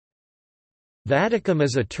Viaticum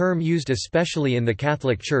is a term used especially in the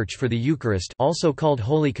Catholic Church for the Eucharist, also called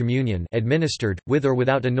Holy Communion, administered, with or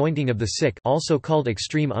without anointing of the sick, also called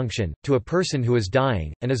extreme unction, to a person who is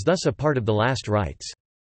dying, and is thus a part of the last rites.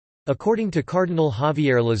 According to Cardinal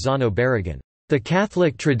Javier Lozano Barragan, the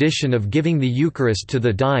Catholic tradition of giving the Eucharist to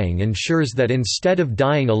the dying ensures that instead of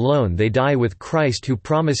dying alone they die with Christ who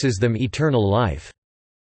promises them eternal life.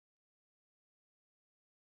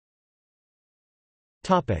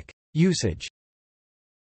 Usage.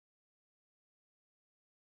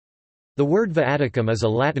 The word viaticum is a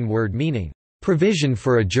Latin word meaning, provision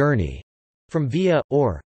for a journey, from via,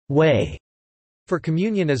 or way. For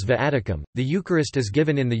communion as viaticum, the Eucharist is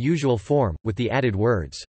given in the usual form, with the added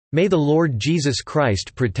words, "May the Lord Jesus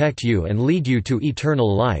Christ protect you and lead you to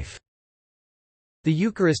eternal life." The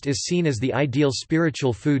Eucharist is seen as the ideal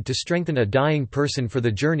spiritual food to strengthen a dying person for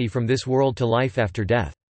the journey from this world to life after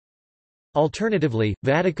death. Alternatively,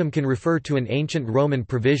 viaticum can refer to an ancient Roman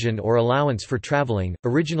provision or allowance for traveling,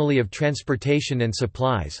 originally of transportation and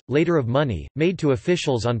supplies, later of money, made to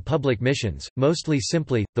officials on public missions. Mostly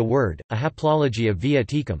simply, the word, a haplology of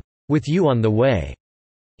viaticum, with you on the way,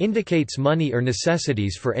 indicates money or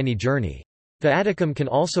necessities for any journey. Viaticum can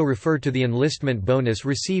also refer to the enlistment bonus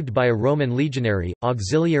received by a Roman legionary,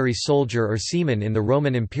 auxiliary soldier or seaman in the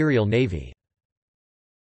Roman imperial navy.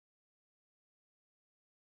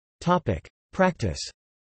 Practice.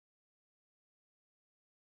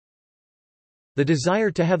 The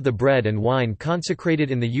desire to have the bread and wine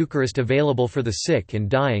consecrated in the Eucharist available for the sick and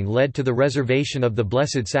dying led to the reservation of the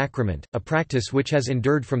Blessed Sacrament, a practice which has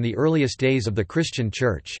endured from the earliest days of the Christian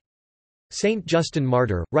Church. Saint Justin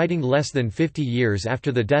Martyr, writing less than 50 years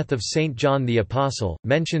after the death of Saint John the Apostle,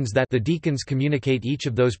 mentions that the deacons communicate each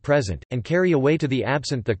of those present, and carry away to the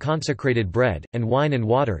absent the consecrated bread, and wine and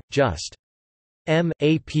water, just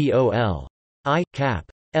M.A.P.O.L. I. Cap.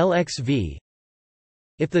 LXV.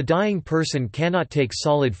 If the dying person cannot take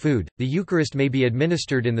solid food, the Eucharist may be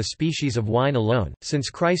administered in the species of wine alone, since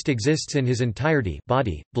Christ exists in his entirety,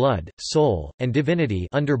 body, blood, soul, and divinity,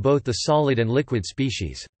 under both the solid and liquid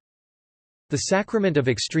species. The sacrament of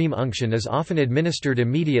extreme unction is often administered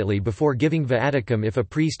immediately before giving viaticum if a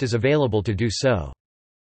priest is available to do so.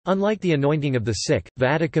 Unlike the anointing of the sick,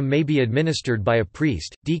 viaticum may be administered by a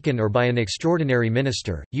priest, deacon or by an extraordinary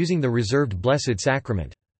minister, using the reserved Blessed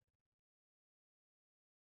Sacrament.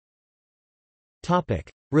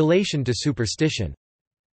 Relation to superstition.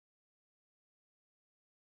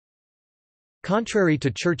 Contrary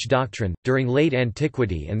to church doctrine, during late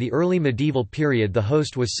antiquity and the early medieval period the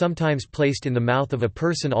host was sometimes placed in the mouth of a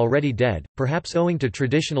person already dead, perhaps owing to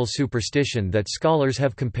traditional superstition that scholars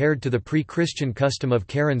have compared to the pre-Christian custom of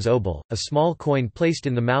Charon's obol, a small coin placed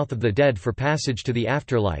in the mouth of the dead for passage to the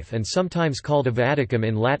afterlife and sometimes called a viaticum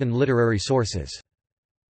in Latin literary sources.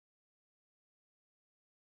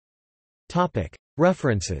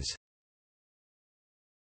 References.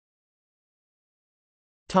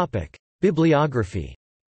 Bibliography.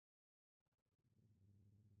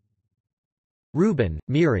 Rubin,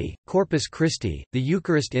 Miri, Corpus Christi, The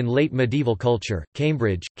Eucharist in Late Medieval Culture,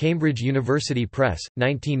 Cambridge, Cambridge University Press,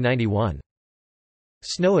 1991.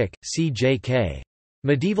 Snowick, C.J.K.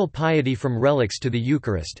 Medieval Piety from Relics to the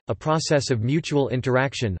Eucharist, A Process of Mutual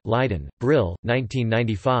Interaction, Leiden, Brill,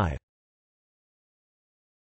 1995.